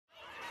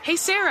Hey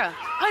Sarah,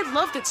 I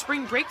love that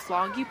spring break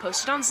vlog you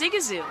posted on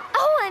Zigazoo.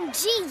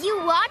 OMG,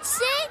 you watched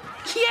it?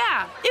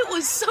 Yeah, it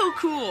was so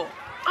cool.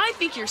 I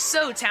think you're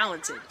so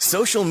talented.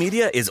 Social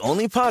media is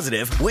only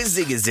positive with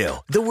Zigazoo,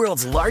 the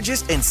world's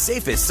largest and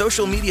safest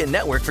social media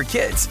network for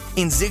kids.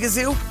 In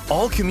Zigazoo,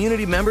 all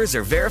community members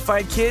are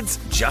verified kids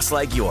just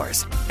like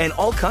yours, and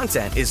all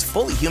content is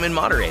fully human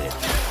moderated.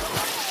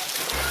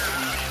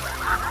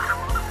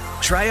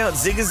 Try out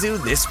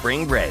Zigazoo this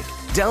spring break.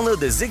 Download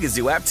the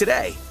Zigazoo app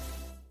today.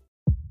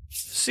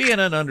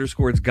 CNN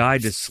Underscore's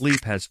Guide to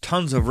Sleep has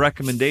tons of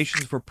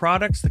recommendations for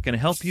products that can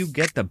help you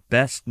get the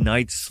best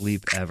night's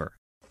sleep ever.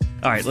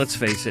 All right, let's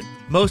face it,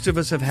 most of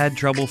us have had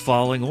trouble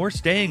falling or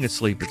staying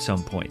asleep at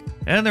some point,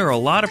 and there are a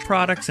lot of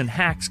products and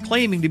hacks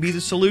claiming to be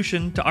the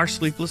solution to our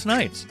sleepless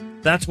nights.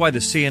 That's why the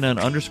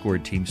CNN Underscore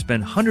team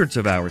spend hundreds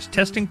of hours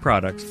testing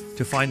products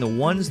to find the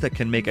ones that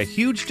can make a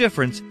huge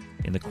difference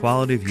in the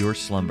quality of your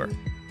slumber.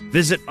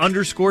 Visit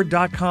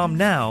underscore.com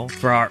now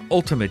for our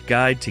ultimate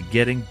guide to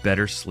getting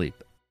better sleep.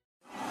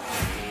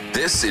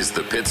 This is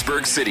the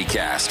Pittsburgh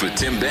CityCast with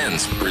Tim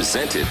Benz,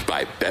 presented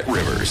by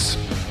BetRivers.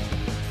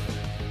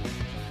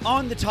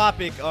 On the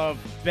topic of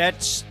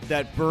bets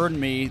that burned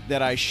me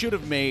that I should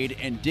have made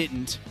and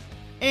didn't,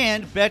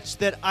 and bets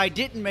that I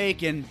didn't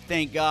make and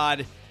thank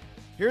God,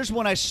 here's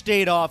one I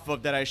stayed off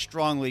of that I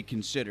strongly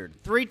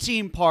considered.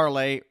 3-team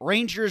parlay,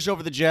 Rangers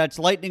over the Jets,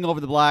 Lightning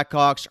over the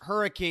Blackhawks,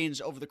 Hurricanes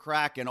over the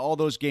Kraken, all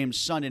those games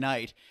Sunday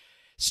night.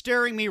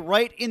 Staring me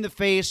right in the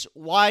face,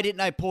 why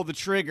didn't I pull the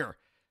trigger?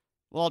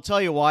 Well, I'll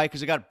tell you why,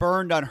 because I got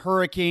burned on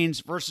Hurricanes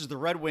versus the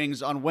Red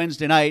Wings on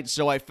Wednesday night,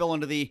 so I fell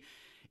into the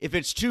if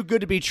it's too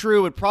good to be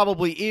true, it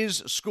probably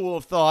is school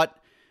of thought.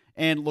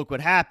 And look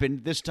what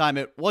happened. This time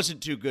it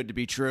wasn't too good to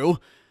be true.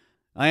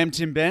 I am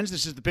Tim Benz.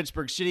 This is the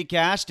Pittsburgh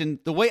CityCast. And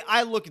the way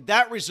I look at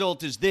that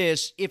result is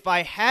this. If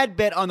I had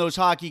bet on those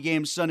hockey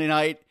games Sunday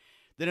night,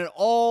 then it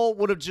all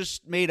would have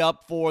just made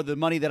up for the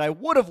money that I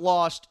would have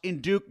lost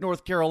in Duke,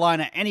 North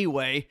Carolina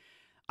anyway.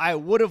 I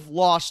would have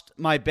lost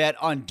my bet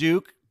on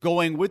Duke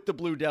going with the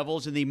Blue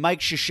Devils in the Mike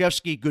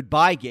Krzyzewski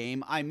goodbye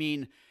game. I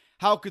mean,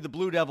 how could the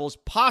Blue Devils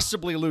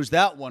possibly lose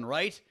that one,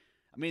 right?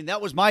 I mean, that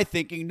was my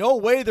thinking. No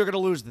way they're going to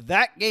lose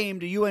that game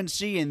to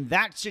UNC in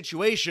that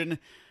situation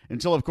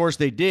until, of course,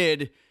 they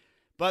did.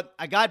 But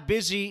I got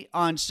busy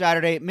on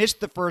Saturday,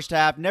 missed the first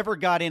half, never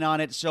got in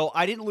on it, so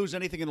I didn't lose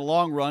anything in the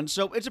long run.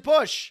 So it's a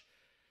push.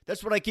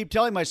 That's what I keep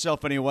telling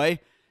myself anyway.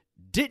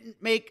 Didn't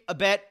make a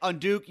bet on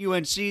Duke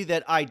UNC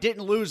that I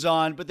didn't lose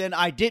on, but then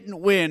I didn't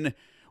win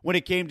when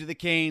it came to the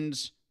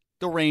Canes,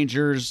 the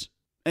Rangers,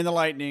 and the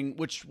Lightning,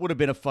 which would have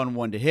been a fun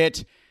one to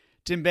hit.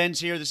 Tim Benz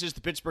here. This is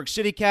the Pittsburgh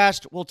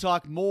CityCast. We'll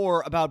talk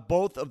more about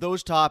both of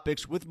those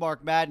topics with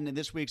Mark Madden in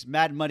this week's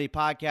Madden Monday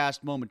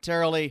podcast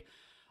momentarily.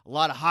 A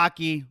lot of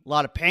hockey, a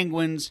lot of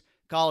Penguins,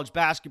 college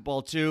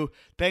basketball too.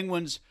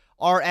 Penguins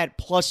are at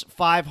plus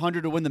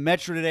 500 to win the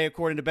Metro today,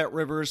 according to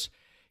BetRivers.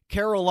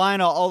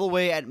 Carolina all the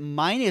way at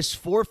minus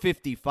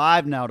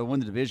 455 now to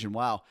win the division.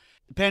 Wow.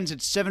 The Pens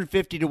at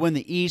 750 to win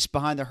the East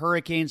behind the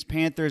Hurricanes,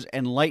 Panthers,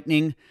 and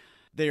Lightning.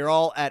 They are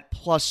all at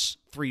plus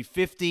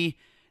 350.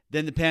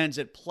 Then the Pens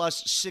at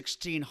plus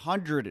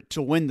 1,600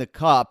 to win the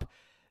Cup.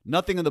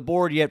 Nothing on the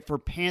board yet for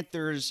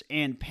Panthers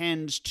and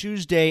Pens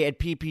Tuesday at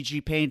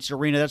PPG Paints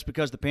Arena. That's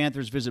because the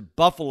Panthers visit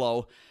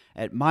Buffalo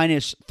at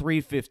minus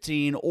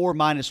 315 or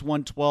minus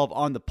 112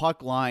 on the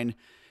puck line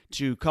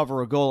to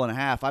cover a goal and a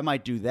half. I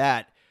might do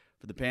that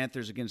for the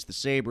Panthers against the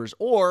Sabres.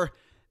 Or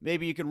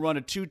maybe you can run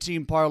a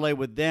 2-team parlay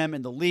with them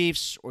and the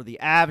Leafs or the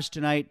Avs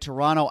tonight.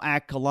 Toronto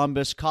at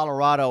Columbus,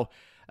 Colorado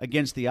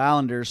against the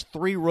Islanders.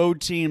 3 road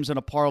teams on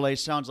a parlay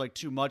sounds like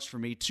too much for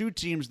me. 2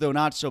 teams, though,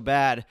 not so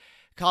bad.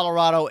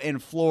 Colorado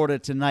and Florida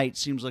tonight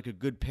seems like a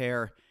good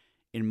pair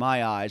in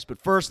my eyes.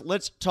 But first,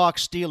 let's talk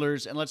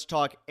Steelers and let's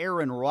talk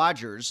Aaron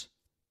Rodgers.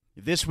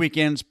 If this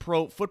weekend's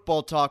Pro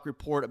Football Talk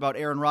report about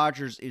Aaron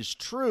Rodgers is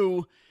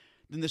true,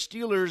 then the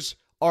Steelers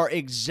are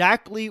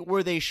exactly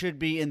where they should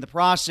be in the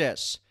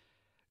process.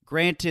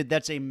 Granted,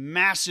 that's a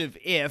massive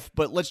if,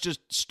 but let's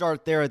just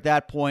start there at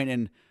that point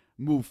and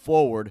move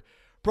forward.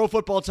 Pro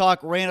Football Talk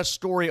ran a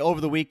story over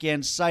the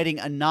weekend citing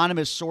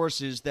anonymous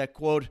sources that,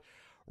 quote,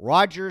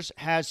 Rodgers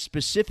has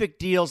specific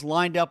deals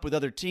lined up with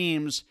other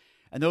teams,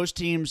 and those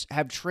teams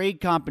have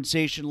trade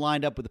compensation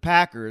lined up with the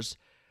Packers.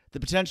 The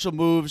potential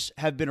moves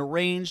have been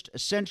arranged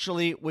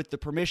essentially with the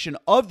permission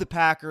of the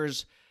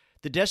Packers.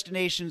 The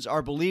destinations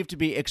are believed to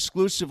be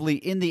exclusively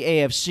in the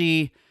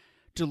AFC.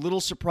 To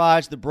little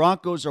surprise, the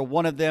Broncos are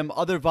one of them.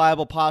 Other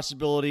viable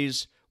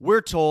possibilities,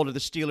 we're told, are the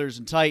Steelers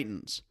and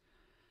Titans.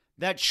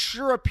 That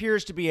sure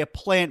appears to be a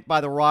plant by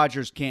the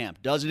Rodgers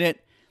camp, doesn't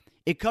it?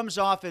 It comes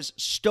off as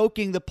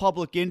stoking the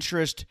public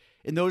interest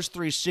in those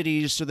 3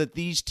 cities so that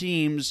these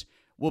teams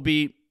will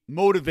be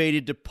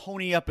motivated to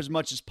pony up as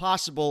much as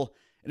possible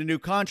in a new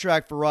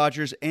contract for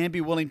Rodgers and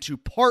be willing to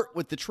part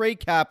with the trade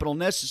capital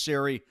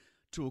necessary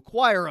to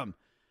acquire him.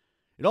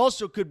 It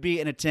also could be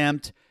an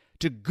attempt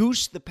to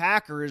goose the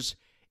Packers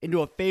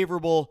into a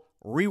favorable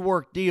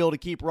reworked deal to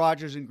keep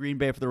Rodgers in Green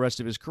Bay for the rest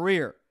of his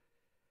career.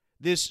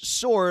 this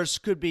source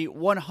could be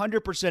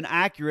 100%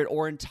 accurate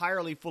or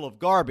entirely full of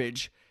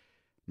garbage.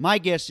 My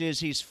guess is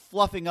he's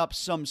fluffing up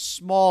some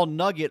small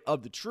nugget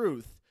of the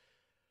truth.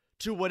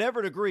 To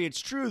whatever degree it's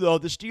true, though,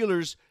 the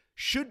Steelers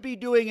should be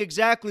doing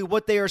exactly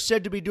what they are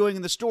said to be doing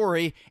in the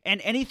story,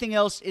 and anything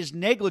else is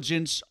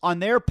negligence on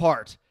their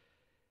part.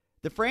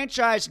 The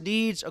franchise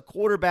needs a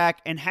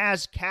quarterback and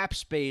has cap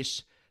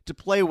space to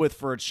play with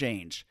for a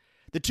change.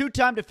 The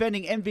two-time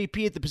defending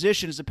MVP at the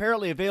position is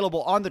apparently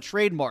available on the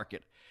trade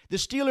market. The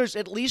Steelers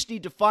at least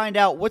need to find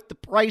out what the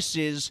price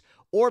is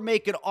or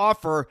make an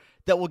offer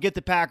that will get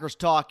the Packers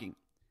talking.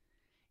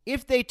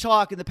 If they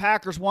talk and the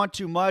Packers want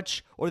too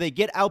much or they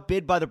get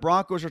outbid by the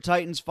Broncos or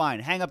Titans,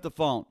 fine, hang up the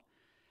phone.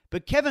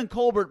 But Kevin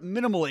Colbert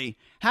minimally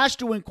has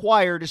to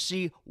inquire to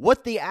see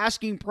what the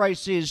asking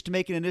price is to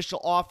make an initial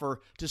offer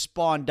to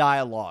spawn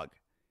dialogue.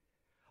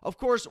 Of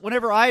course,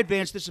 whenever I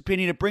advance this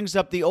opinion, it brings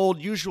up the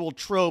old usual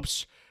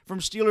tropes from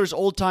Steelers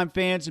old-time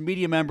fans and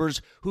media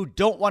members who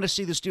don't want to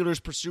see the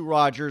Steelers pursue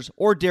Rodgers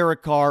or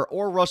Derek Carr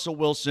or Russell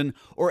Wilson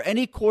or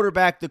any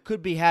quarterback that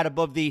could be had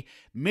above the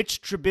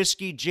Mitch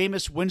Trubisky,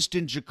 Jameis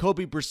Winston,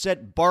 Jacoby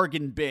Brissett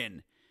bargain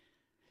bin.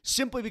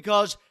 Simply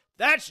because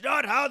that's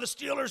not how the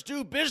Steelers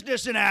do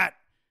business in at.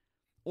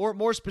 Or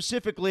more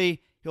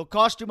specifically, he'll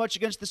cost too much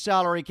against the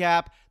salary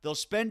cap. They'll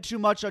spend too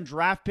much on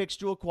draft picks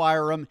to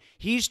acquire him.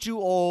 He's too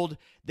old.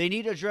 They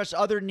need to address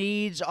other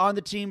needs on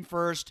the team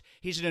first.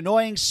 He's an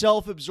annoying,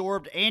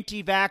 self-absorbed,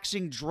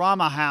 anti-vaxxing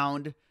drama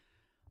hound.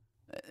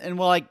 And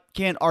well, I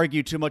can't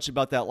argue too much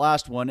about that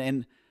last one,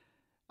 and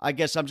I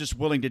guess I'm just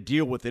willing to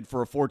deal with it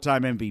for a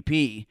four-time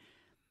MVP.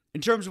 In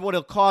terms of what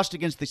it'll cost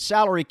against the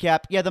salary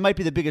cap, yeah, that might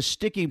be the biggest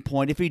sticking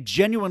point. If he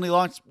genuinely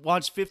wants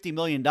 $50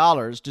 million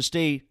to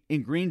stay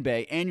in Green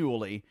Bay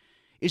annually,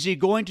 is he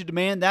going to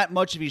demand that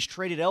much if he's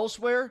traded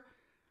elsewhere?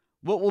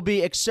 What will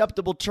be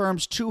acceptable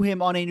terms to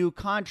him on a new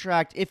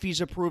contract if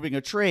he's approving a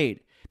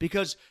trade?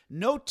 Because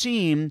no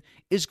team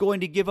is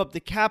going to give up the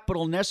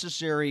capital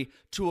necessary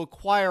to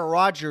acquire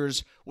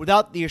Rodgers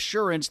without the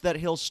assurance that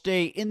he'll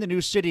stay in the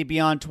new city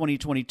beyond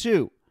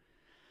 2022.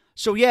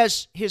 So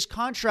yes, his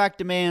contract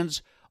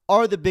demands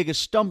are the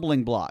biggest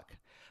stumbling block,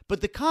 but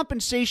the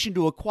compensation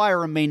to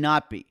acquire him may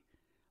not be.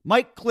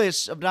 Mike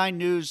Klis of 9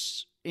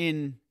 News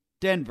in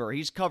Denver,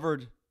 he's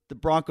covered the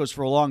Broncos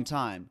for a long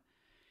time.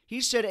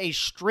 He said a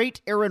straight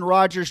Aaron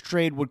Rodgers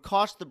trade would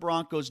cost the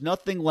Broncos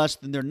nothing less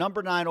than their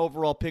number 9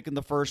 overall pick in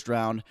the first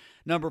round,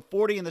 number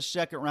 40 in the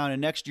second round,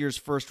 and next year's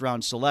first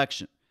round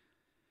selection.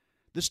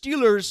 The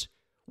Steelers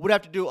would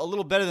have to do a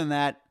little better than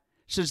that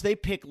since they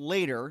pick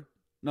later,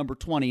 number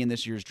 20 in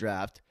this year's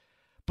draft.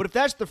 But if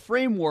that's the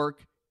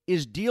framework,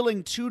 is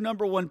dealing 2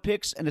 number 1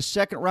 picks and a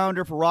second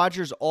rounder for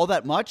Rodgers all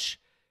that much?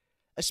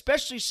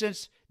 Especially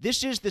since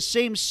this is the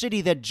same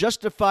city that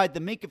justified the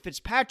Minkah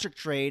Fitzpatrick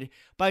trade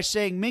by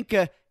saying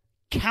Minkah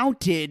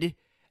counted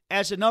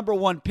as a number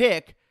 1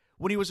 pick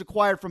when he was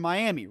acquired from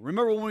Miami.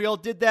 Remember when we all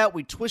did that?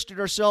 We twisted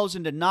ourselves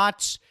into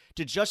knots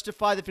to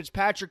justify the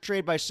Fitzpatrick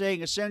trade by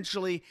saying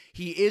essentially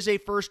he is a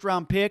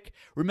first-round pick.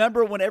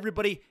 Remember when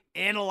everybody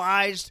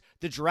analyzed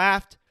the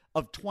draft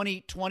of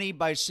 2020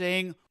 by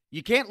saying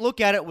you can't look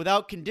at it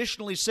without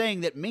conditionally saying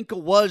that Minkah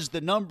was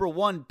the number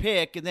 1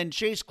 pick and then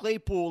Chase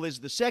Claypool is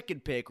the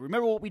second pick.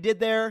 Remember what we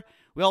did there?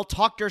 We all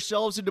talked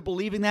ourselves into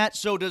believing that.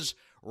 So does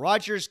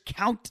Rodgers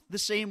count the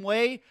same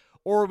way?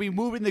 Or are we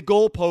moving the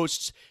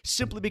goalposts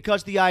simply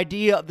because the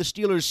idea of the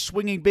Steelers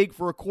swinging big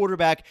for a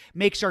quarterback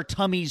makes our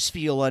tummies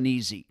feel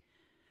uneasy?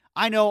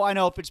 I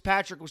know,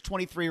 Fitzpatrick was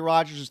 23,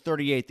 Rodgers is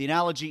 38. The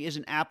analogy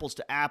isn't apples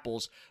to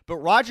apples, but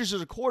Rodgers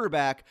is a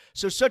quarterback,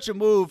 so such a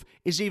move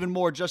is even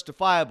more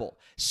justifiable.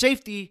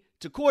 Safety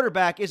to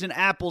quarterback isn't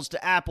apples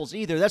to apples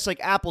either. That's like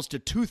apples to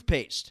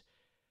toothpaste.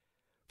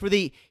 For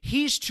the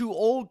he's too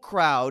old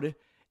crowd,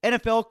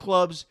 NFL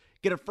clubs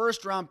get a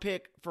first-round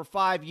pick for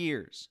 5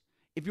 years.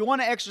 If you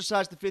want to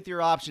exercise the fifth-year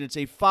option, it's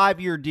a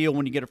 5-year deal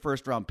when you get a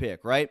first-round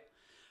pick, right?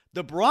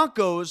 The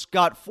Broncos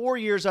got 4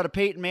 years out of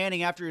Peyton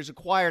Manning after he was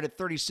acquired at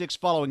 36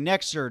 following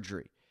neck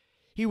surgery.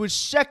 He was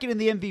second in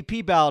the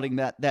MVP balloting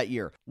that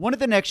year. Won it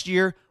the next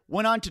year,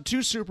 went on to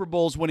 2 Super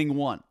Bowls, winning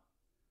 1.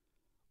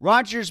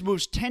 Rodgers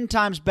moves 10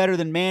 times better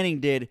than Manning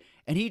did,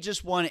 and he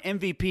just won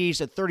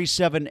MVPs at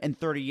 37 and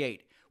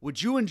 38.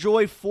 Would you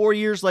enjoy 4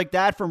 years like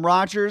that from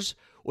Rodgers,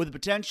 with the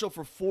potential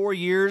for 4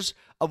 years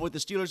of what the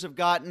Steelers have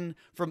gotten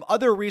from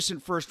other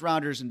recent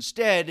first-rounders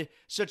instead,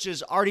 such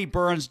as Artie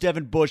Burns,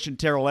 Devin Bush, and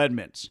Terrell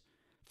Edmonds?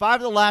 5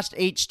 of the last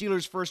 8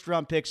 Steelers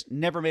first-round picks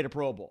never made a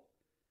Pro Bowl.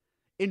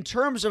 In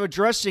terms of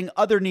addressing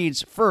other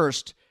needs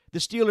first, the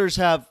Steelers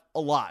have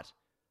a lot.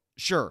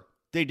 Sure,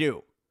 they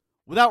do.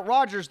 Without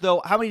Rodgers,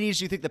 though, how many needs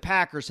do you think the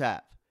Packers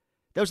have?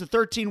 That was a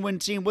 13-win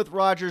team. With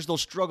Rodgers, they'll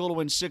struggle to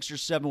win 6 or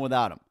 7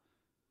 without him.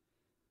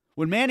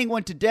 When Manning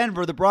went to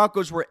Denver, the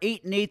Broncos were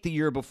 8-8 the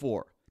year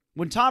before.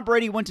 When Tom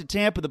Brady went to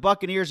Tampa, the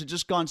Buccaneers had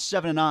just gone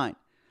 7-9.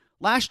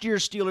 Last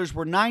year's Steelers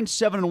were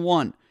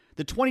 9-7-1.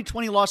 The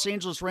 2020 Los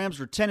Angeles Rams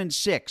were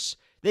 10-6.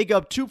 They gave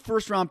up 2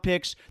 first-round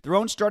picks, their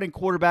own starting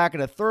quarterback,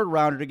 and a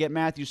third-rounder to get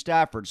Matthew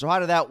Stafford. So how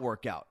did that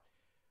work out?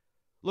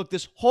 Look,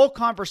 this whole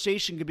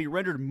conversation can be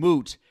rendered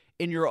moot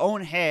in your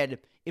own head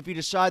if you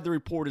decide the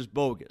report is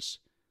bogus.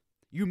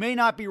 You may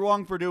not be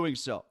wrong for doing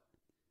so.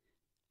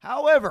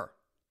 However,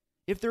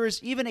 if there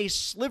is even a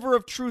sliver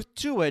of truth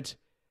to it,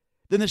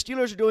 then the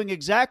Steelers are doing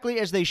exactly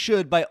as they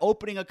should by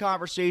opening a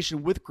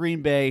conversation with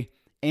Green Bay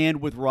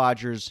and with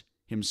Rodgers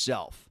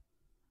himself.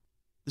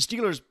 The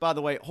Steelers, by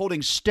the way,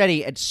 holding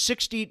steady at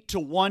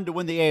 60-1 to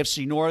win the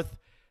AFC North.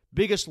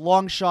 Biggest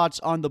long shots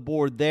on the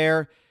board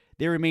there.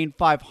 They remain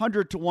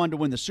 500-1 to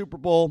win the Super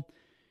Bowl.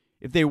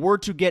 If they were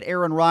to get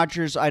Aaron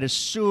Rodgers, I'd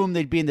assume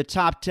they'd be in the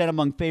top 10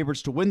 among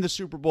favorites to win the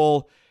Super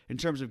Bowl in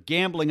terms of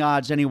gambling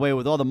odds anyway,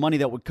 with all the money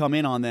that would come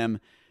in on them.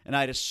 And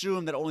I'd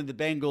assume that only the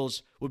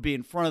Bengals would be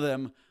in front of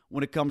them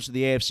when it comes to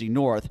the AFC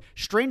North.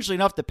 Strangely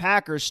enough, the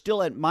Packers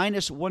still at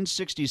minus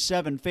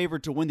 167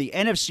 favored to win the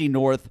NFC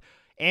North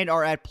and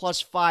are at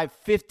plus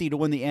 550 to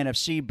win the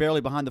NFC,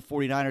 barely behind the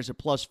 49ers at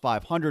plus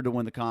 500 to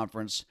win the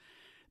conference.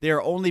 They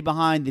are only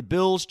behind the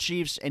Bills,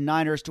 Chiefs, and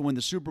Niners to win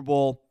the Super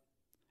Bowl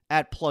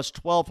at plus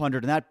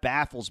 1,200, and that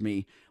baffles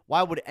me.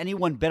 Why would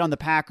anyone bet on the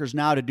Packers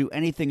now to do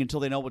anything until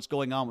they know what's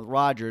going on with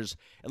Rodgers,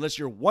 unless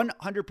you're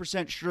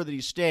 100% sure that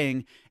he's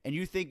staying and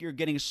you think you're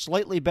getting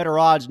slightly better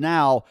odds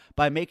now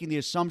by making the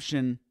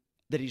assumption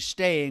that he's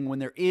staying when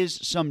there is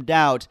some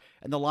doubt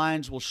and the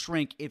lines will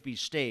shrink if he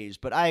stays.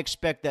 But I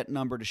expect that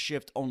number to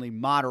shift only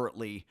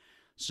moderately,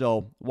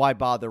 so why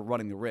bother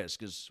running the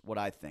risk is what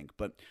I think.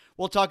 But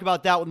we'll talk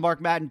about that with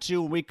Mark Madden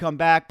too when we come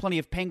back. Plenty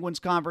of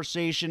Penguins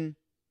conversation,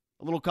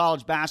 a little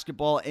college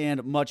basketball,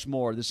 and much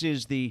more. This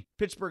is the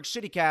Pittsburgh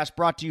CityCast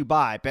brought to you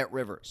by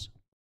BetRivers.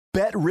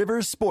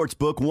 BetRivers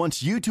Sportsbook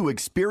wants you to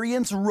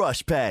experience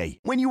Rush Pay.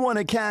 When you want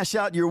to cash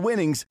out your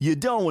winnings, you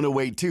don't want to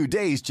wait 2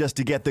 days just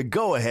to get the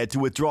go-ahead to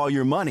withdraw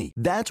your money.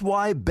 That's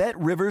why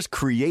BetRivers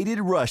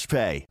created Rush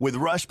Pay. With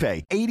Rush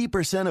Pay,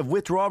 80% of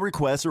withdrawal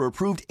requests are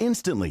approved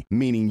instantly,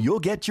 meaning you'll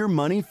get your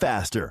money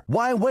faster.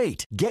 Why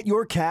wait? Get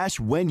your cash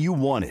when you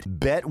want it.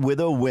 Bet with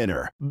a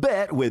winner.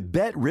 Bet with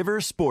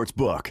BetRivers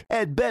Sportsbook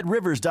at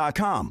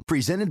BetRivers.com.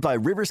 Presented by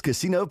Rivers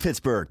Casino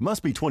Pittsburgh.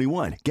 Must be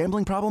 21.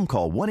 Gambling problem?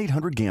 Call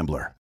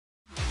 1-800-GAMBLER.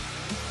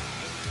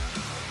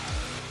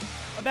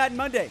 A Madden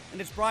Monday,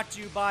 and it's brought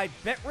to you by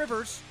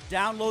BetRivers.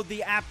 Download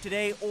the app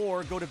today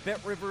or go to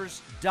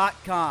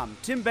BetRivers.com.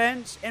 Tim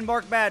Benz and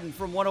Mark Madden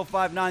from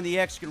 105.9 The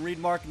X. You can read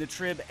Mark in the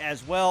Trib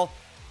as well.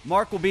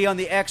 Mark will be on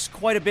the X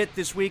quite a bit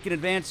this week in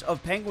advance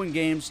of Penguin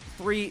games.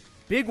 3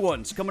 big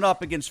ones coming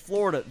up against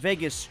Florida,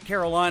 Vegas,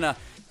 Carolina.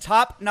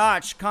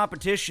 Top-notch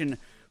competition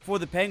for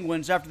the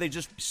Penguins after they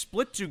just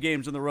split 2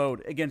 games on the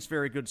road against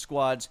very good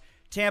squads.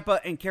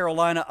 Tampa and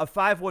Carolina, a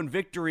 5-1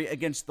 victory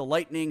against the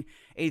Lightning,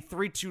 a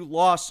 3-2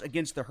 loss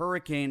against the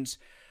Hurricanes.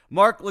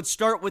 Mark, let's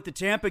start with the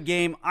Tampa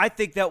game. I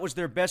think that was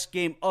their best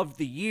game of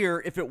the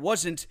year. If it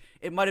wasn't,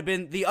 it might have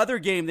been the other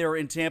game they were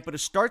in Tampa to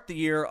start the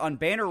year on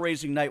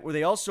banner-raising night where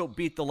they also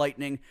beat the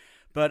Lightning.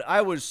 But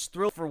I was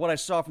thrilled for what I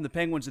saw from the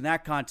Penguins in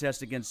that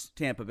contest against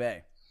Tampa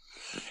Bay.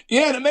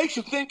 Yeah, and it makes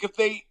you think if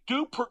they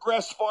do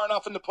progress far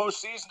enough in the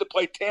postseason to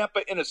play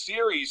Tampa in a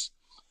series,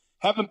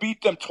 having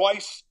beat them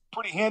twice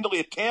pretty handily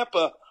at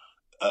Tampa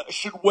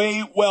should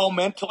weigh well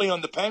mentally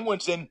on the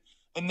Penguins and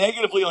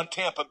negatively on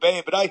Tampa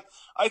Bay. But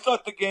I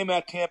thought the game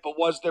at Tampa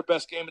was their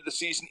best game of the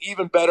season,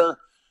 even better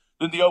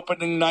than the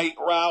opening night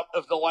rout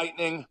of the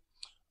Lightning.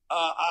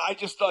 I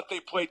just thought they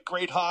played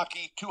great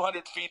hockey,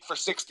 200 feet for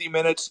 60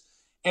 minutes,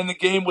 and the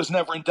game was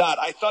never in doubt.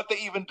 I thought they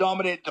even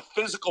dominated the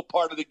physical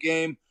part of the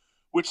game,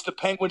 which the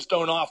Penguins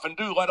don't often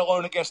do, let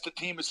alone against a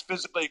team as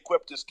physically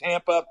equipped as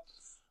Tampa.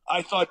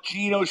 I thought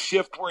Gino's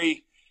shift where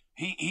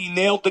he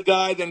nailed the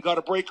guy, then got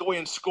a breakaway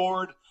and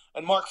scored.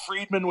 And Mark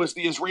Friedman was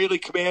the Israeli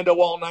commando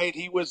all night.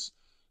 He was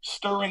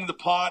stirring the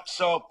pot.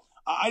 So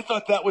I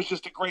thought that was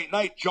just a great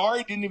night.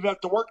 Jari didn't even have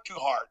to work too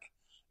hard.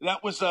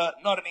 That was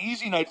not an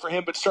easy night for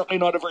him, but certainly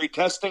not a very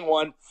testing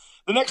one.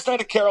 The next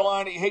night at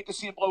Carolina, you hate to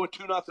see him blow a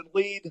 2-0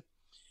 lead.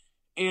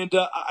 And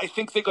I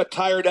think they got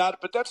tired out.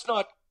 But that's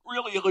not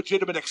really a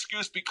legitimate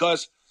excuse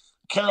because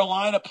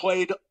Carolina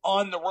played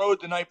on the road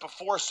the night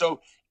before.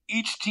 So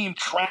each team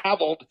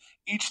traveled.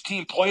 Each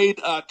team played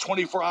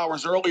 24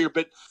 hours earlier.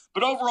 But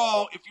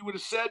overall, if you would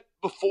have said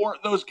before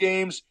those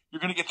games,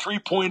 you're going to get 3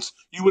 points,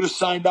 you would have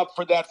signed up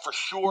for that for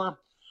sure.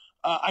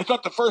 I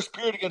thought the first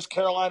period against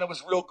Carolina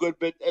was real good.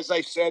 But as I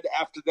said,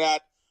 after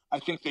that, I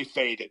think they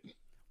faded.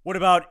 What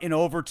about in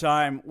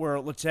overtime where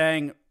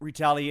Letang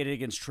retaliated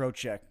against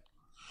Trocheck?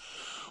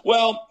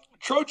 Well,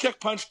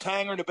 Trocheck punched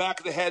Tanger in the back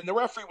of the head, and the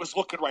referee was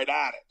looking right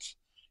at it.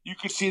 You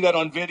could see that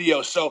on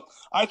video. So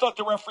I thought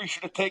the referee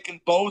should have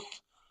taken both.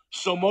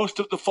 So most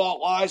of the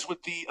fault lies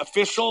with the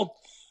official.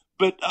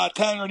 But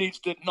Tanger needs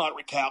to not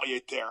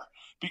retaliate there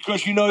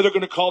because you know they're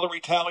going to call the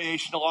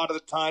retaliation a lot of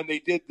the time. They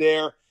did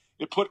there.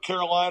 It put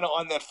Carolina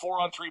on that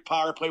 4-on-3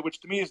 power play, which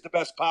to me is the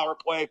best power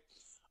play.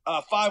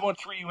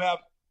 5-on-3, you have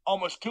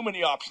almost too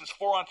many options.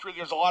 4-on-3,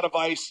 there's a lot of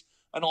ice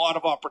and a lot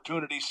of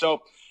opportunity. So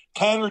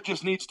Tanger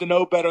just needs to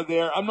know better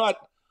there. I'm not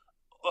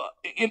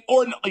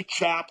inordinately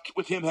chapped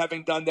with him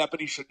having done that, but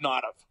he should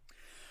not have.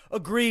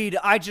 Agreed.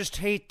 I just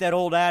hate that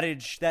old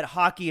adage, that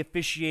hockey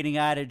officiating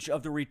adage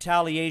of the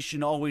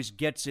retaliation always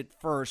gets it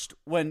first.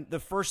 When the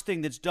first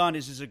thing that's done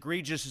is as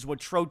egregious as what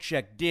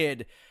Trocheck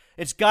did,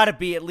 it's got to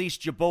be at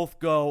least you both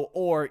go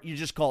or you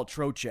just call it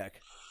Trocheck.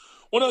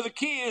 Well, no, the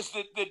key is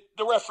that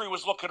the referee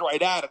was looking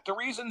right at it. The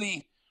reason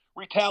the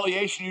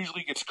retaliation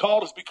usually gets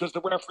called is because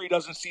the referee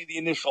doesn't see the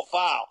initial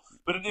foul.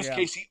 But in this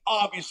case, he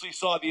obviously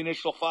saw the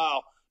initial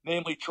foul,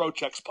 namely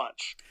Trocheck's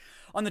punch.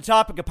 On the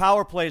topic of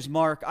power plays,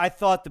 Mark, I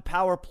thought the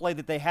power play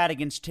that they had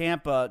against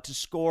Tampa to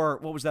score,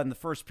 what was that in the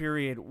first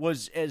period,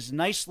 was as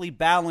nicely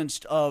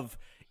balanced of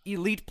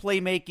elite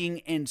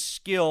playmaking and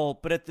skill,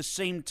 but at the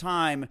same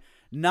time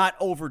not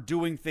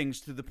overdoing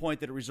things to the point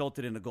that it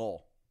resulted in a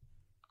goal.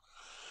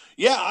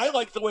 Yeah, I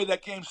like the way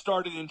that game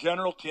started in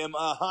general, Tim.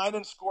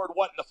 Heinen scored,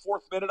 in the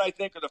 4th minute, I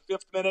think, or the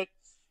 5th minute,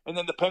 and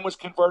then the Penguins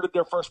converted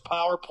their first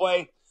power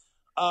play.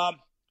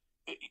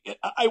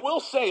 I will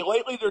say,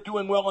 lately they're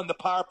doing well on the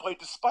power play,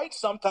 despite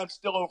sometimes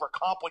still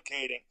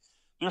overcomplicating.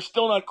 They're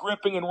still not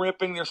gripping and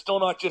ripping. They're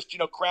still not just,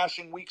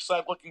 crashing weak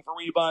side looking for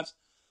rebounds.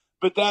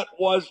 But that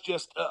was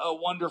just a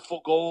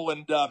wonderful goal.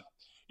 And,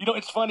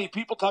 it's funny.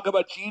 People talk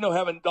about Gino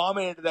having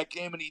dominated that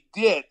game, and he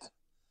did.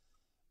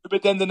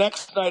 But then the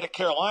next night at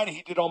Carolina,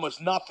 he did almost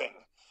nothing.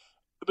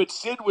 But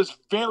Sid was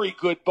very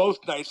good both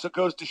nights. So it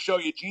goes to show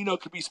you Gino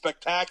could be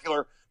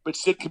spectacular, but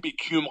Sid can be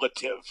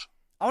cumulative.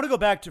 I want to go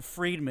back to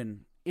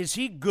Friedman. Is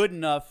he good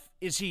enough?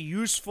 Is he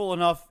useful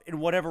enough in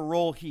whatever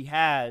role he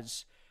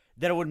has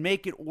that it would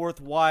make it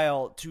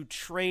worthwhile to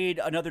trade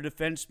another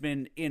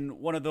defenseman in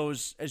one of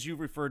those, as you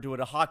referred to it,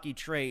 a hockey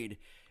trade,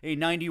 a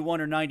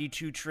 91 or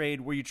 92 trade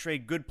where you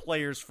trade good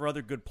players for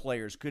other good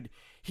players? Could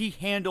he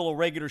handle a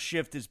regular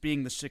shift as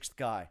being the 6th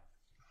guy?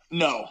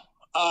 No.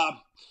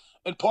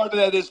 And part of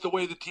that is the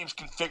way the team's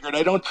configured.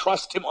 I don't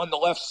trust him on the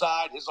left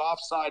side, his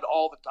offside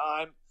all the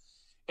time.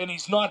 And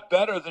he's not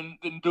better than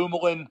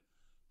Dumoulin,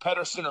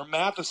 Pettersson, or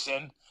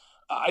Matheson.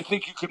 I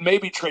think you could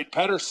maybe trade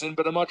Pettersson,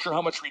 but I'm not sure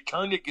how much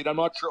return you get. I'm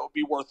not sure it would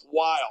be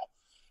worthwhile.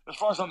 As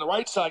far as on the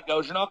right side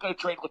goes, you're not going to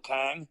trade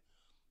Letang.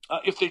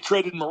 If they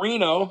traded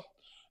Marino,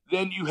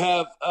 then you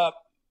have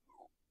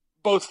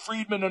both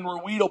Friedman and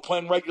Ruedel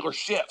playing regular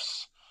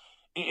shifts.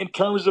 In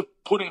terms of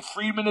putting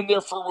Friedman in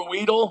there for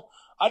Ruedel,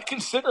 I'd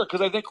consider it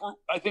because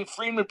I think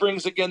Friedman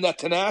brings, again, that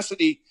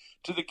tenacity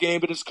to the game,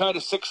 but it's kind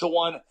of 6 of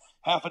one,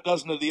 half a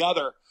dozen of the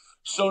other.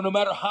 So no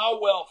matter how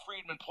well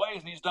Friedman plays,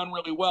 and he's done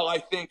really well, I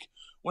think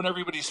when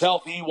everybody's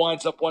healthy, he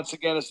winds up once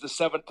again as the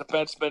 7th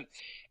defenseman.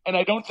 And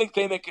I don't think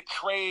they make a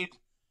trade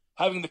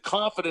having the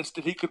confidence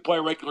that he could play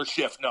a regular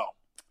shift, no.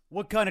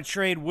 What kind of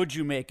trade would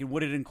you make, and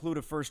would it include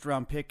a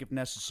first-round pick if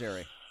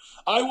necessary?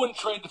 I wouldn't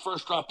trade the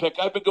first-round pick.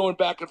 I've been going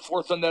back and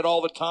forth on that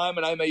all the time,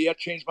 and I may yet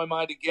change my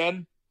mind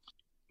again.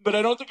 But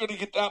I don't think they're going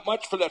to get that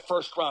much for that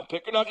first-round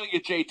pick. You're not going to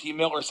get JT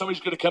Miller.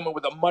 Somebody's going to come in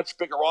with a much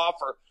bigger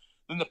offer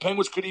than the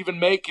Penguins could even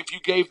make if you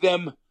gave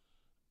Vancouver,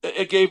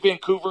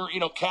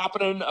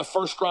 Kapanen a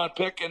first-round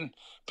pick and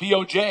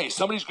POJ.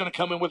 Somebody's going to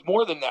come in with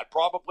more than that,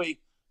 probably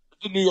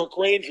the New York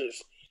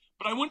Rangers.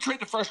 But I wouldn't trade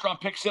the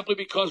first-round pick simply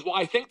because, while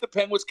I think the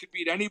Penguins could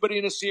beat anybody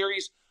in a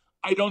series,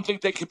 I don't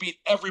think they could beat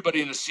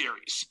everybody in a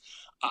series.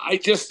 I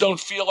just don't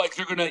feel like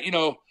they're going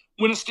to,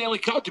 win a Stanley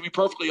Cup, to be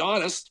perfectly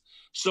honest.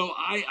 So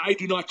I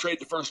do not trade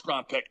the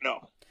first-round pick, no.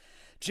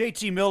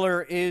 JT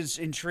Miller is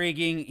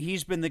intriguing.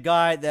 He's been the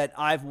guy that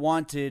I've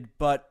wanted,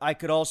 but I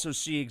could also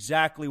see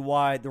exactly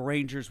why the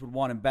Rangers would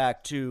want him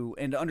back too.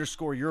 And to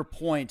underscore your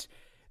point,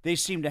 they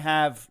seem to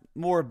have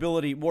more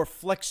ability, more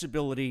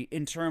flexibility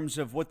in terms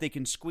of what they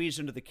can squeeze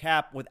into the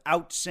cap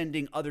without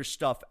sending other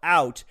stuff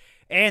out.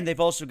 And they've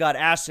also got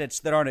assets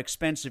that aren't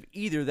expensive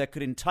either that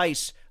could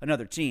entice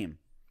another team.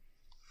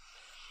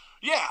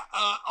 Yeah,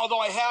 although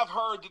I have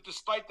heard that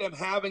despite them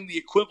having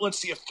the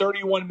equivalency of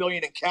 $31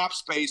 million in cap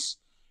space,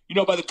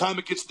 by the time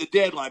it gets to the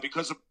deadline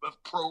because of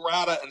pro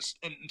rata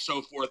and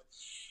so forth,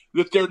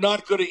 that they're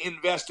not going to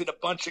invest in a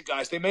bunch of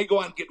guys. They may go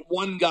out and get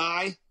one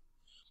guy,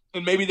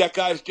 and maybe that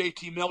guy is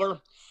JT Miller,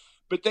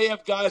 but they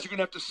have guys who are going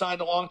to have to sign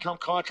the long-term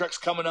contracts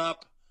coming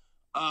up.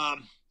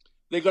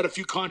 They've got a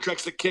few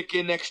contracts that kick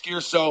in next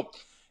year, so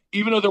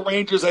even though the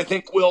Rangers, I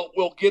think,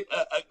 will get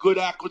a good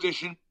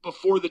acquisition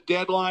before the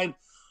deadline,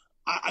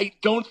 I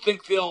don't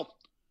think they'll,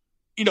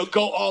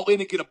 go all in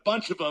and get a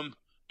bunch of them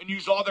and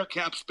use all their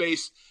cap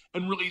space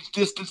and really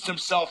distance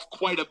themselves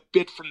quite a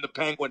bit from the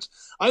Penguins.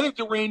 I think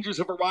the Rangers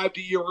have arrived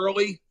a year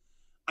early.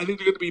 I think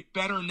they're going to be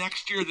better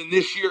next year than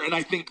this year, and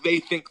I think they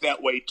think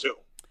that way too.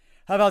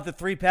 How about the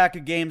 3-pack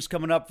of games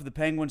coming up for the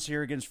Penguins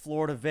here against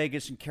Florida,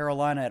 Vegas, and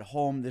Carolina at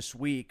home this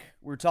week?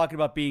 We're talking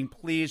about being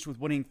pleased with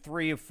winning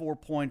 3 of 4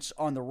 points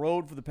on the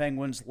road for the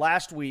Penguins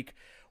last week.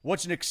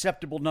 What's an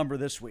acceptable number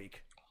this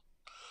week?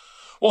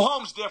 Well,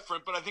 home's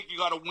different, but I think you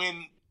got to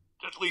win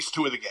at least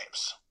 2 of the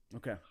games.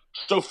 Okay.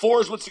 So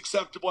 4 is what's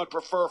acceptable. I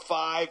prefer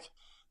 5,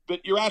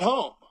 but you're at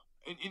home,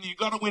 and you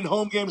got to win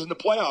home games in the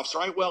playoffs,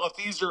 right? Well, if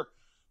these are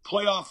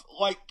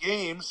playoff-like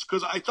games,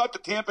 because I thought the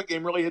Tampa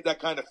game really had that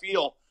kind of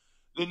feel,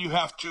 then you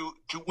have to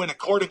win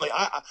accordingly.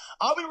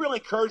 I'll be really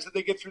encouraged that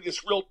they get through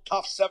this real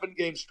tough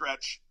 7-game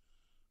stretch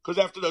because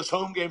after those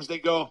home games, they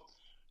go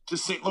to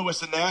St.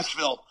 Louis and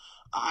Nashville.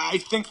 I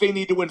think they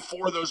need to win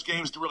 4 of those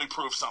games to really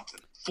prove something.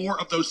 4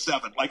 of those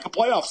 7, like a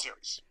playoff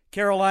series.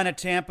 Carolina,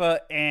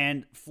 Tampa,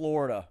 and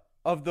Florida.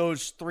 Of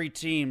those 3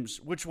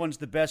 teams, which one's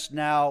the best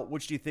now?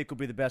 Which do you think will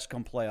be the best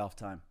come playoff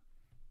time?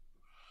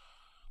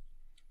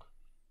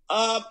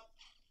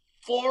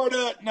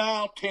 Florida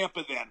now,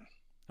 Tampa then.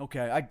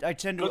 Okay,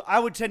 I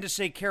would tend to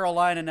say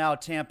Carolina now,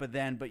 Tampa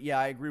then, but yeah,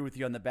 I agree with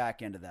you on the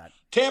back end of that.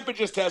 Tampa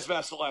just has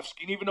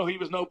Vasilevsky, and even though he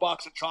was no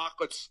box of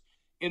chocolates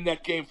in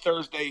that game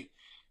Thursday,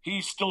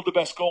 he's still the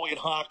best goalie in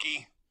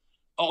hockey.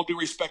 All due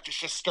respect to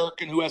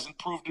Shesterkin, who hasn't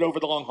proved it over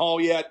the long haul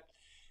yet,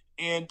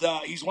 and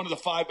he's one of the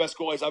 5 best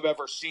goalies I've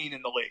ever seen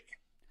in the league.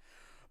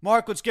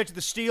 Mark, let's get to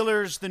the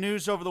Steelers. The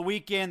news over the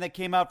weekend that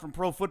came out from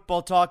Pro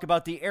Football Talk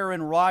about the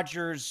Aaron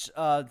Rodgers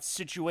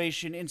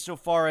situation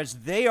insofar as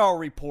they are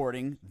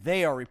reporting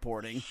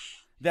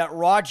that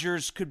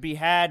Rodgers could be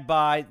had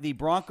by the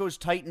Broncos,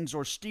 Titans,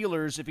 or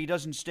Steelers if he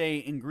doesn't stay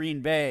in Green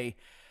Bay.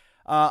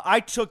 I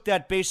took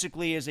that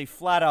basically as a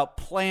flat-out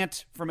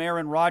plant from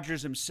Aaron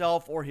Rodgers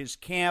himself or his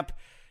camp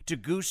to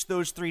goose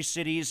those 3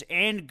 cities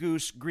and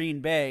goose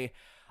Green Bay.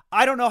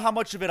 I don't know how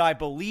much of it I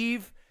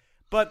believe,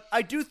 but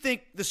I do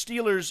think the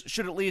Steelers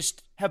should at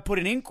least have put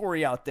an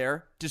inquiry out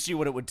there to see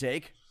what it would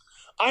take.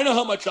 I know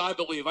how much I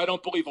believe. I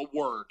don't believe a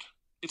word.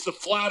 It's a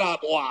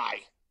flat-out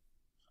lie.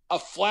 A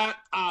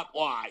flat-out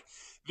lie.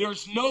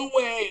 There's no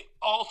way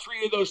all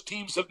 3 of those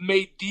teams have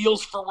made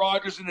deals for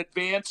Rodgers in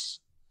advance.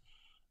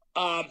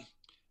 And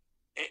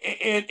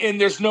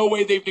there's no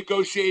way they've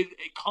negotiated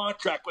a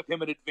contract with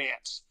him in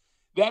advance.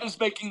 That is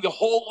making the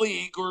whole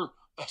league, or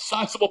a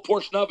sizable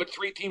portion of it,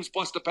 3 teams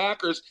plus the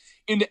Packers,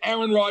 into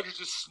Aaron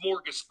Rodgers'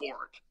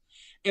 smorgasbord.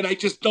 And I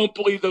just don't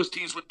believe those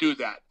teams would do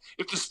that.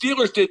 If the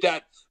Steelers did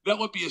that, that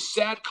would be a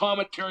sad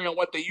commentary on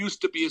what they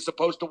used to be as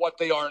opposed to what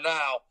they are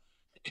now.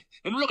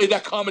 And really,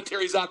 that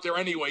commentary is out there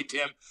anyway,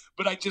 Tim,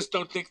 but I just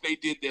don't think they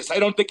did this. I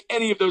don't think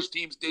any of those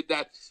teams did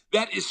that.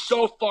 That is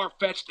so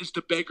far-fetched as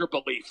to beggar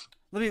belief.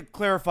 Let me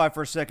clarify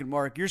for a second,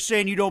 Mark. You're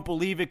saying you don't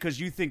believe it because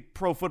you think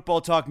Pro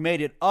Football Talk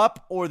made it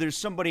up, or there's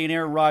somebody in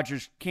Aaron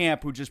Rodgers'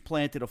 camp who just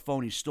planted a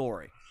phony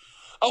story?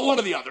 Oh, one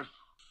or the other.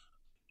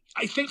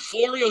 I think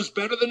Florio's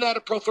better than that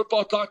at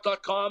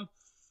ProFootballTalk.com,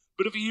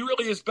 but if he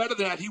really is better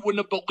than that, he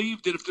wouldn't have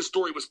believed it if the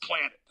story was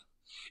planted.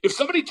 If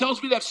somebody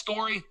tells me that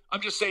story,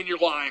 I'm just saying you're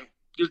lying.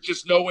 There's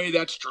just no way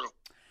that's true.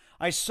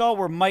 I saw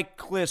where Mike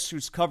Kliss,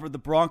 who's covered the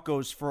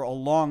Broncos for a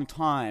long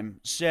time,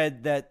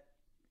 said that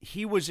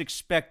he was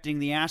expecting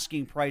the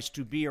asking price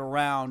to be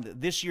around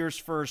this year's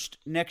first,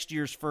 next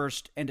year's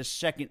first, and a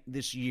second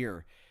this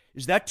year.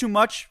 Is that too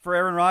much for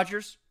Aaron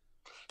Rodgers?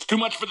 It's too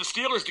much for the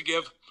Steelers to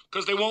give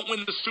because they won't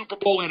win the Super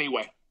Bowl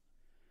anyway.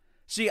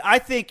 See, I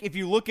think if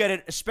you look at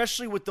it,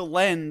 especially with the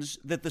lens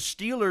that the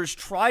Steelers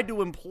tried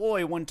to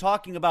employ when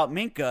talking about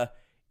Minkah,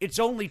 it's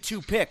only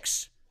 2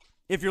 picks.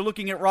 If you're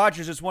looking at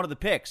Rodgers as one of the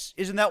picks.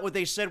 Isn't that what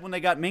they said when they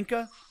got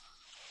Minkah?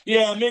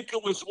 Yeah,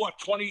 Minkah was,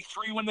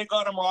 23 when they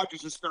got him?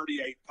 Rodgers is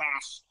 38.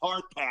 Pass.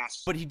 Hard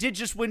pass. But he did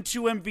just win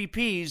 2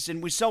 MVPs,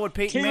 and we saw what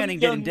Peyton Manning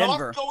did in Denver.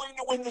 They're not going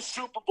to win the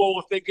Super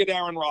Bowl if they get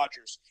Aaron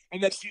Rodgers,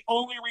 and that's the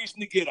only reason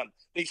to get him.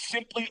 They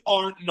simply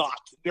are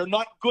not. They're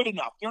not good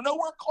enough. They're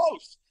nowhere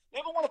close. They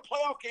haven't won a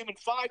playoff game in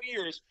 5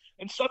 years,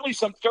 and suddenly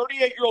some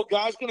 38-year-old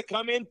guy's going to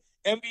come in,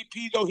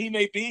 MVP though he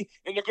may be,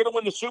 and they're going to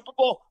win the Super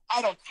Bowl?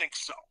 I don't think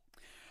so.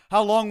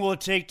 How long will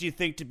it take, do you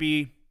think, to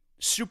be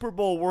Super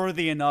Bowl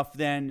worthy enough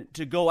then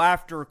to go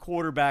after a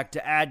quarterback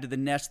to add to the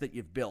nest that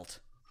you've built?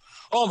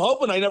 Oh, I'm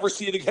hoping I never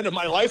see it again in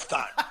my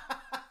lifetime.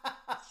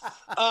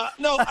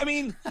 No, I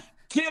mean,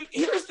 Tim,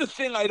 here's the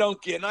thing I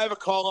don't get, and I have a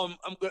column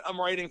I'm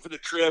writing for the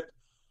Trib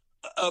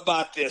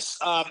about this.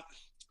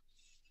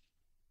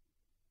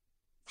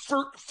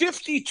 For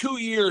 52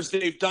 years,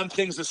 they've done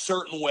things a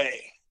certain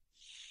way.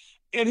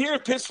 And here in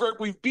Pittsburgh,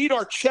 we've beat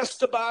our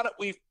chest about it.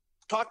 We've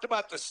talked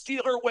about the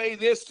Steeler way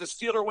this, the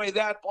Steeler way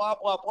that, blah,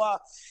 blah, blah.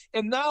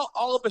 And now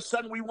all of a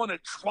sudden we want to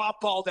drop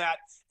all that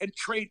and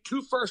trade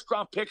 2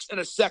 first-round picks and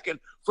a second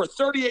for a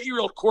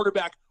 38-year-old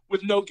quarterback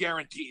with no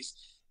guarantees.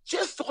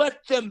 Just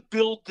let them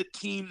build the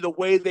team the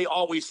way they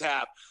always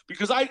have,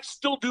 because I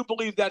still do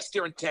believe that's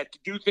their intent, to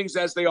do things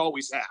as they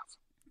always have.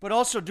 But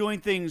also doing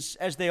things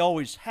as they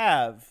always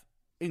have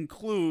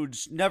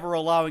includes never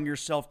allowing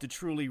yourself to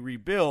truly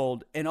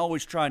rebuild and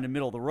always trying to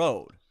middle the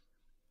road.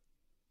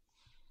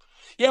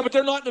 Yeah, but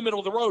they're not in the middle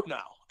of the road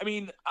now. I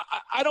mean,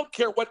 I don't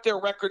care what their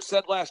record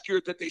said last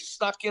year, that they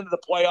snuck into the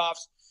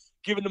playoffs,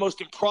 given the most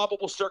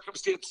improbable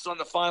circumstances on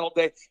the final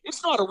day.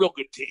 It's not a real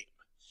good team.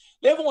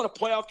 They haven't won a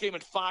playoff game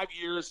in 5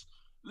 years.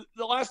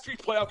 The last 3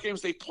 playoff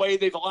games they played,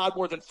 they've allowed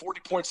more than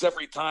 40 points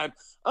every time.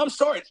 I'm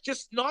sorry, it's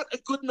just not a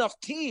good enough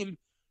team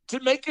to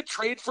make a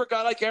trade for a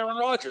guy like Aaron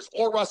Rodgers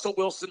or Russell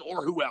Wilson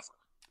or whoever.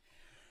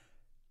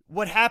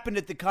 What happened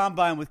at the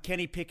Combine with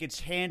Kenny Pickett's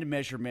hand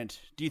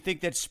measurement, do you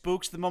think that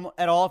spooks them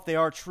at all if they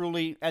are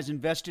truly as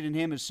invested in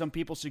him as some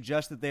people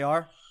suggest that they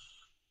are?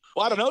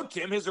 Well, I don't know,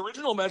 Tim. His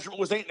original measurement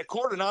was 8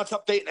 1/4. Now it's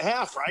up to 8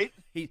 1/2, right?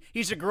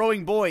 He's a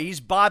growing boy. He's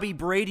Bobby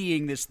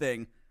Bradying this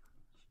thing.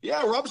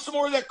 Yeah, rub some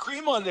more of that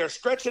cream on there.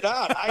 Stretch it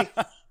out.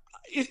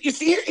 You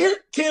see, here,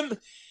 Tim,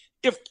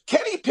 if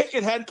Kenny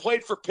Pickett hadn't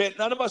played for Pitt,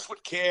 none of us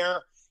would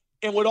care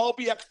and would all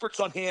be experts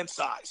on hand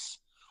size.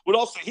 Would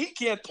all say he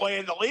can't play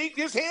in the league.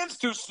 His hand's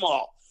too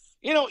small.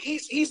 You know,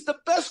 he's the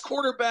best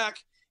quarterback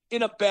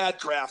in a bad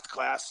draft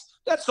class.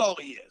 That's all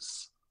he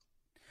is.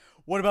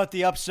 What about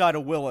the upside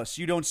of Willis?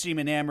 You don't seem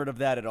enamored of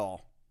that at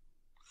all.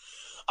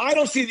 I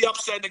don't see the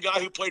upside in the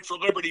guy who played for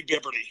Liberty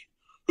Bibberty,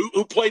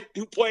 who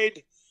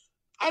played.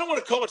 I don't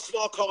want to call it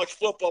small college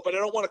football, but I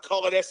don't want to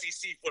call it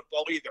SEC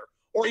football either,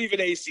 or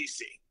even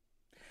ACC.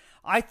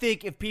 I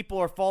think if people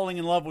are falling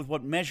in love with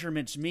what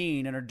measurements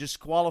mean and are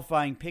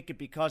disqualifying Pickett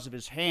because of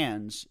his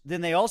hands,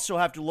 then they also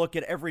have to look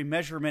at every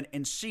measurement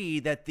and see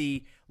that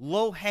the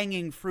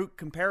low-hanging fruit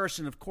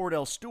comparison of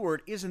Cordell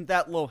Stewart isn't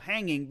that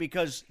low-hanging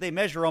because they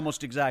measure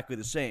almost exactly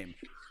the same.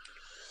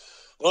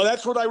 Well,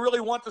 that's what I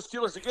really want the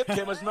Steelers to get,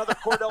 Tim, is another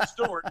Cordell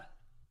Stewart.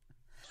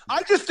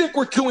 I just think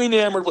we're too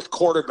enamored with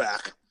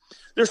quarterback.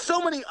 There's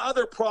so many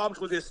other problems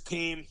with this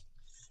team.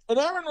 And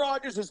Aaron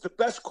Rodgers is the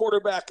best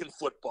quarterback in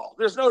football.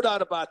 There's no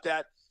doubt about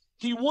that.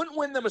 He wouldn't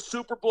win them a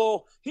Super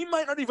Bowl. He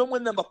might not even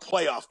win them a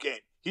playoff game.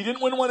 He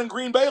didn't win one in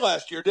Green Bay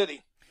last year, did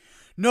he?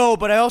 No,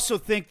 but I also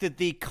think that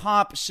the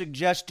comp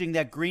suggesting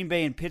that Green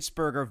Bay and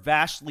Pittsburgh are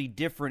vastly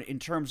different in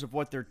terms of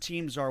what their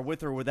teams are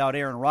with or without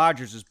Aaron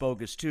Rodgers is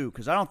bogus too,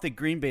 because I don't think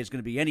Green Bay is going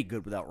to be any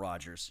good without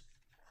Rodgers.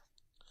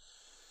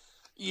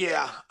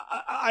 Yeah,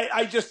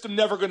 I just am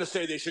never going to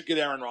say they should get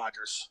Aaron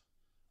Rodgers.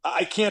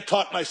 I can't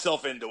talk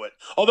myself into it.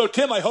 Although,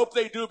 Tim, I hope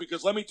they do,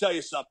 because let me tell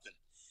you something.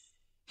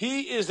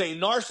 He is a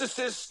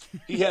narcissist.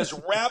 He has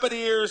rabbit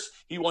ears.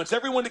 He wants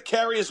everyone to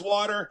carry his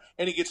water,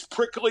 and he gets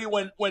prickly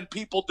when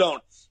people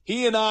don't.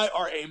 He and I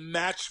are a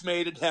match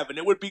made in heaven.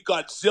 It would be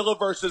Godzilla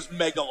versus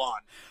Megalon.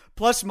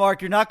 Plus,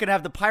 Mark, you're not going to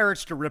have the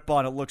Pirates to rip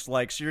on, it looks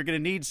like, so you're going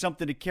to need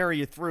something to carry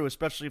you through,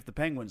 especially if the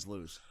Penguins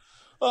lose.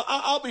 Well,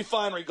 I'll be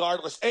fine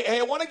regardless. Hey,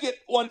 I want to get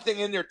one thing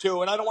in there,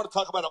 too, and I don't want to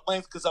talk about it at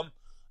length because I'm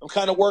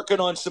kind of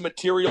working on some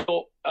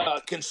material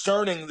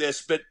concerning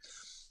this, but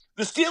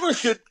the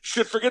Steelers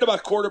should forget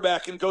about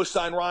quarterback and go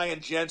sign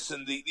Ryan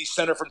Jensen, the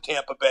center from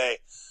Tampa Bay.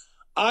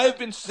 I've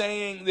been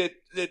saying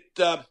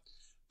that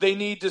they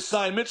need to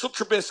sign Mitchell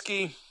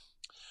Trubisky,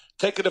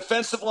 take a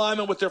defensive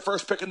lineman with their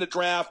first pick in the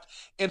draft,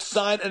 and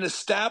sign an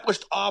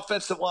established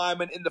offensive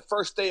lineman in the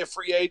first day of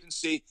free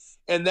agency,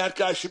 and that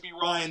guy should be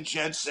Ryan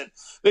Jensen.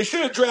 They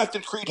should have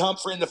drafted Creed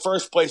Humphrey in the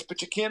first place,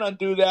 but you can't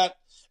undo that.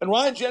 And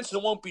Ryan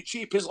Jensen won't be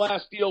cheap. His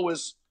last deal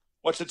was,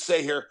 what's it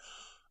say here,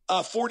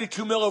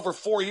 $42 million over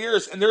 4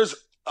 years. And there's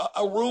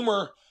a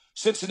rumor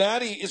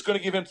Cincinnati is going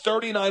to give him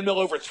 $39 million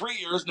over 3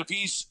 years. And if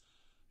he's,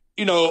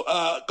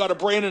 got a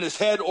brain in his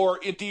head or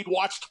indeed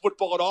watched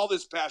football at all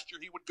this past year,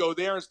 he would go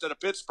there instead of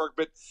Pittsburgh.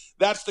 But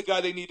that's the guy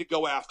they need to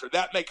go after.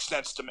 That makes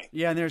sense to me.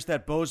 Yeah, and there's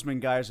that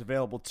Bozeman guy is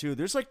available too.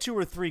 There's like 2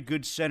 or 3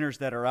 good centers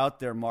that are out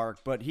there,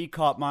 Mark, but he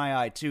caught my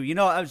eye too.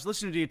 I was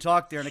listening to you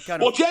talk there, and it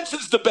kind of... Well,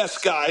 Jensen's the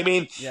best guy. I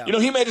mean,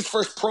 he made his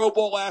first Pro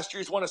Bowl last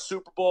year. He's won a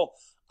Super Bowl.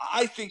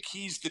 I think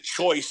he's the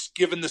choice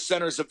given the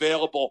centers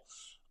available.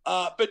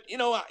 But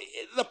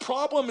the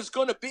problem is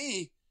going to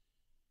be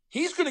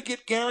he's going to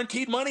get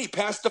guaranteed money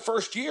past the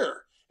first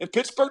year. And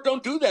Pittsburgh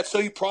don't do that, so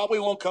he probably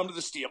won't come to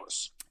the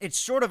Steelers. It's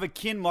sort of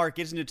akin, Mark,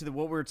 isn't it, to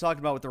what we were talking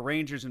about with the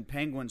Rangers and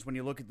Penguins when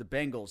you look at the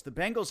Bengals. The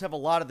Bengals have a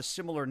lot of the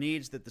similar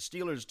needs that the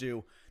Steelers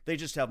do. They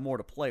just have more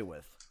to play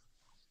with.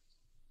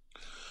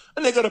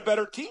 And they got a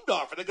better team to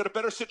offer. They got a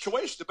better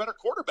situation, a better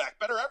quarterback,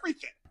 better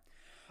everything.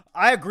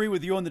 I agree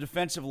with you on the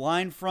defensive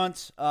line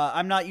front.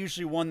 I'm not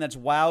usually one that's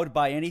wowed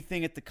by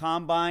anything at the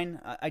Combine.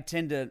 I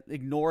tend to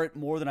ignore it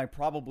more than I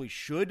probably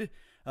should.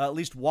 At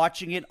least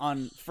watching it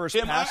on first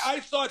Tim, pass.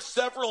 I thought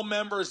several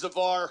members of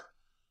our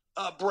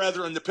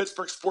brethren, the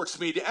Pittsburgh sports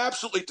media,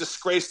 absolutely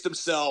disgraced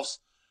themselves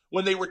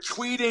when they were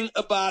tweeting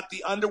about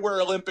the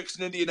underwear Olympics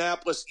in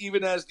Indianapolis,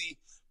 even as the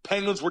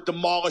Penguins were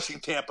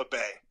demolishing Tampa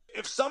Bay.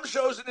 If some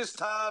shows in this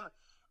town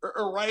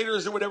or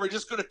writers or whatever are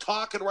just going to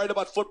talk and write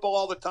about football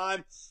all the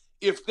time,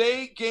 if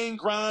they gain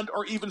ground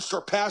or even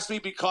surpass me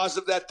because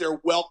of that,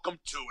 they're welcome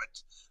to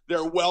it.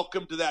 They're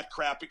welcome to that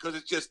crap because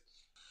it's just –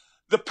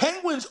 the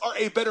Penguins are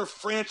a better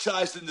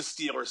franchise than the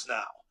Steelers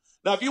now.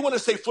 Now, if you want to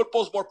say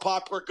football's more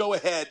popular, go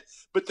ahead.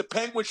 But the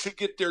Penguins should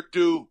get their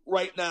due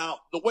right now.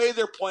 The way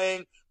they're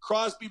playing,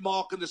 Crosby,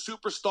 Malkin, the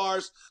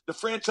superstars, the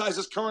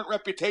franchise's current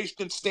reputation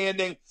and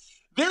standing,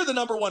 they're the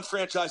number one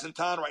franchise in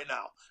town right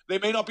now. They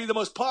may not be the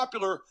most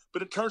popular,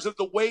 but in terms of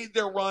the way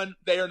they're run,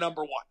 they are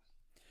number one.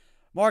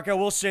 Mark, I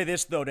will say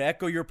this, though, to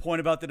echo your point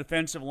about the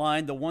defensive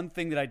line, the one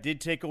thing that I did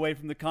take away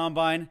from the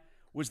Combine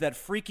was that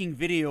freaking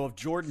video of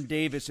Jordan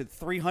Davis at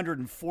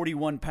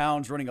 341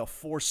 pounds running a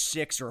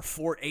 4.6 or a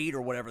 4.8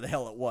 or whatever the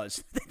hell it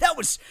was. That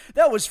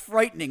was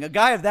frightening. A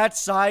guy of that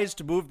size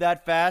to move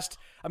that fast.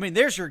 I mean,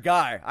 there's your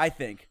guy, I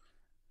think.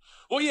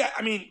 Well, yeah,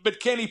 I mean, but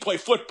can he play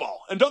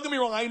football? And don't get me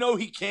wrong, I know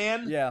he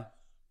can. Yeah.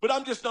 But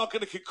I'm just not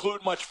going to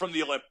conclude much from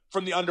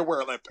the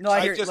underwear Olympics. No, I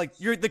hear,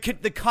 you're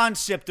the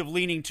concept of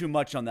leaning too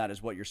much on that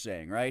is what you're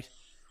saying, right?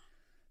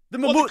 The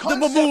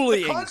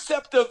mamoolying. The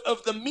concept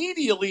of the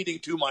media leading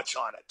too much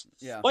on it.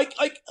 Yeah. Like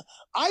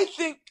I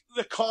think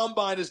the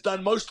Combine is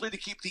done mostly to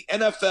keep the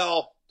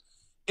NFL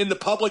in the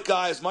public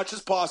eye as much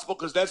as possible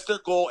because that's their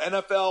goal.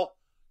 NFL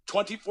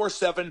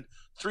 24/7,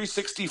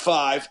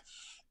 365.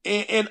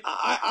 And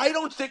I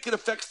don't think it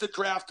affects the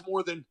draft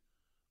more than,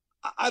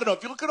 I don't know.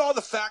 If you look at all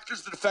the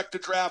factors that affect the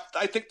draft,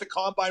 I think the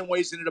Combine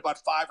weighs in at about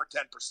 5 or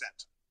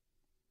 10%.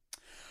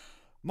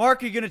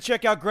 Mark, are you going to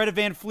check out Greta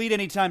Van Fleet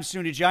anytime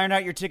soon? Did you iron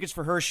out your tickets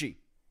for Hershey?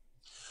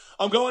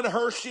 I'm going to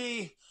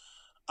Hershey.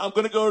 I'm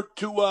going to go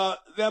to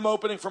them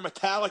opening for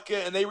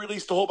Metallica, and they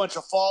released a whole bunch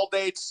of fall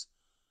dates.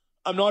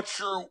 I'm not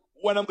sure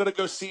when I'm going to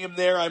go see them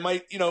there. I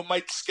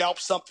might scalp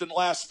something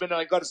last minute.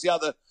 I got to see how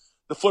the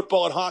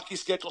football and hockey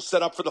schedule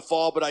set up for the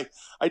fall, but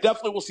I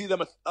definitely will see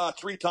them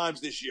 3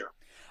 times this year.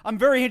 I'm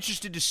very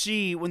interested to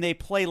see when they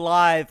play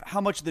live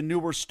how much of the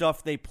newer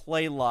stuff they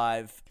play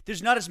live.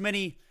 There's not as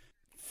many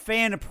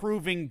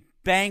fan-approving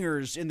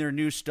bangers in their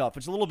new stuff.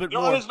 It's a little bit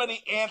more. Not as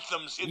many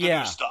anthems in the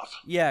new stuff.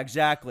 Yeah,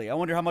 exactly. I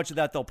wonder how much of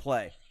that they'll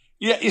play.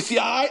 Yeah, you see,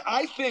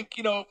 I think,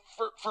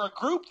 for a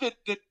group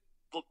that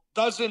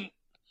doesn't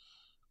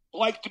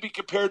like to be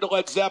compared to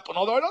Led Zeppelin,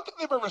 although I don't think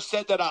they've ever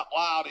said that out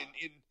loud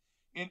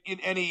in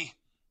any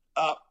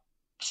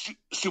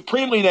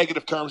supremely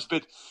negative terms,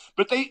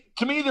 but they,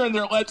 to me, they're in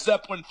their Led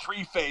Zeppelin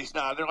 3 phase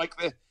now. They're like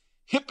the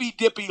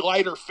hippy-dippy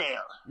lighter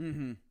fare.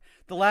 Mm-hmm.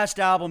 The last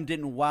album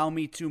didn't wow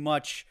me too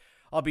much.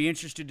 I'll be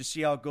interested to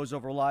see how it goes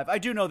over live. I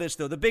do know this,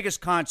 though. The biggest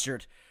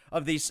concert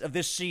of this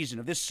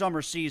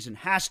summer season,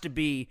 has to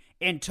be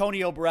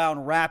Antonio Brown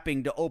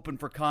rapping to open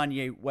for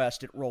Kanye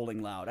West at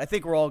Rolling Loud. I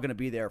think we're all going to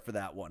be there for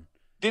that one.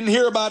 Didn't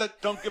hear about it.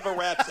 Don't give a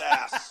rat's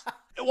ass.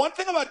 One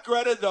thing about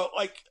Greta, though,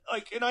 like,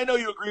 and I know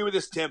you agree with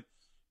this, Tim,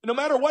 no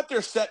matter what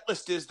their set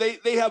list is, they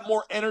have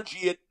more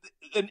energy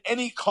than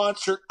any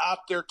concert out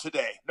there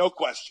today. No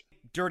question.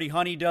 Dirty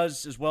Honey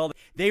does as well.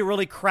 They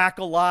really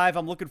crackle live.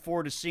 I'm looking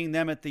forward to seeing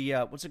them at the,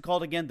 what's it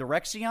called again? The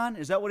Rexion?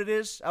 Is that what it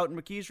is out in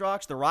McKees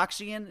Rocks? The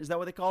Roxion? Is that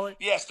what they call it?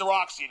 Yes, the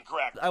Roxion,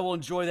 correct. I will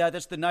enjoy that.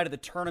 That's the night of the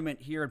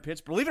tournament here in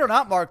Pittsburgh. Believe it or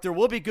not, Mark, there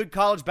will be good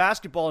college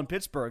basketball in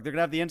Pittsburgh. They're going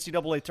to have the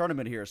NCAA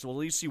tournament here, so we'll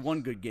at least see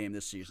one good game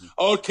this season.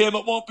 Oh, Tim,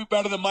 it won't be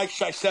better than Mike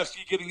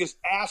Krzyzewski getting his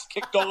ass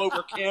kicked all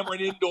over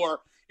Cameron Indoor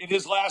in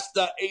his last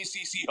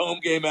ACC home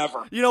game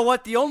ever. You know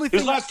what?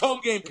 His last home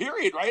game,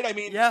 period, right? I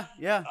mean, yeah.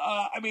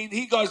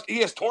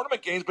 He has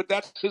tournament games, but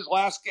that's his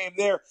last game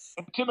there.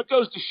 And Tim, it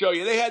goes to show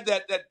you, they had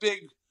that big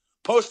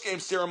post-game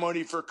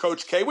ceremony for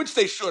Coach K, which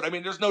they should. I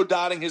mean, there's no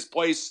doubting his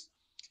place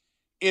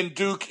in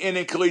Duke and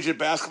in collegiate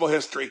basketball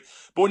history.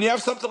 But when you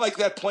have something like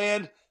that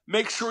planned,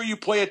 make sure you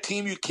play a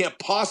team you can't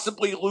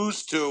possibly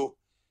lose to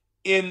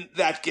in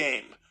that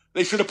game.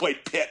 They should have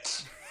played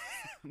Pitt.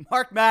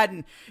 Mark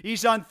Madden,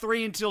 he's on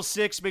 3 until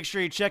 6. Make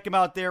sure you check him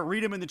out there.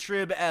 Read him in the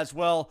Trib as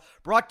well.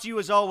 Brought to you,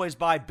 as always,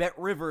 by Bet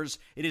Rivers.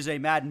 It is a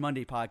Madden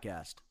Monday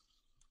podcast.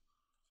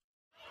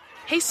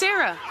 Hey,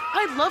 Sarah,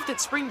 I love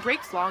that spring break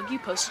vlog you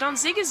posted on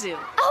Zigazoo.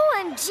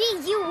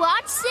 OMG, you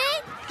watched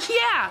it?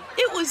 Yeah,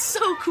 it was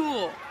so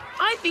cool.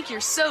 I think you're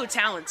so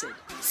talented.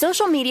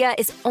 Social media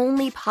is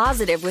only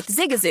positive with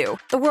Zigazoo,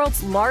 the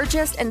world's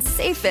largest and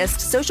safest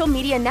social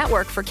media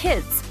network for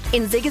kids.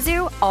 In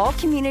Zigazoo, all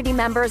community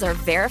members are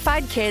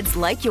verified kids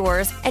like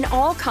yours, and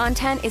all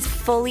content is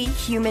fully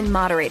human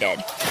moderated.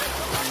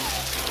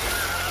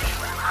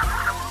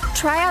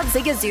 Try out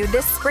Zigazoo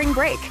this spring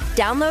break.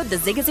 Download the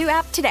Zigazoo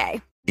app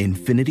today.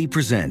 Infinity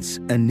presents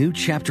a new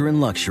chapter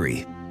in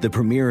luxury, the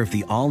premiere of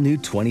the all-new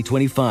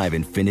 2025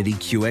 Infinity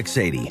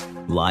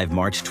QX80, live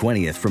March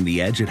 20th from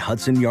the Edge at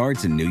Hudson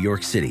Yards in New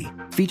York City,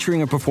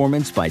 featuring a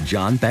performance by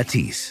John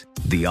Batiste.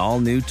 The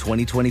all-new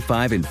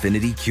 2025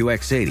 Infinity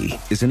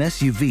QX80 is an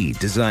SUV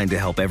designed to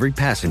help every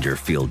passenger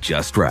feel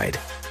just right.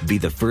 Be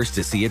the first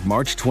to see it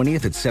March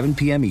 20th at 7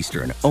 p.m.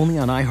 Eastern, only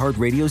on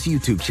iHeartRadio's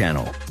YouTube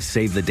channel.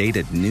 Save the date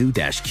at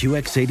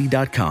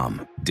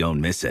new-QX80.com. Don't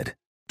miss it.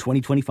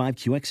 2025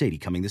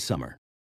 QX80 coming this summer.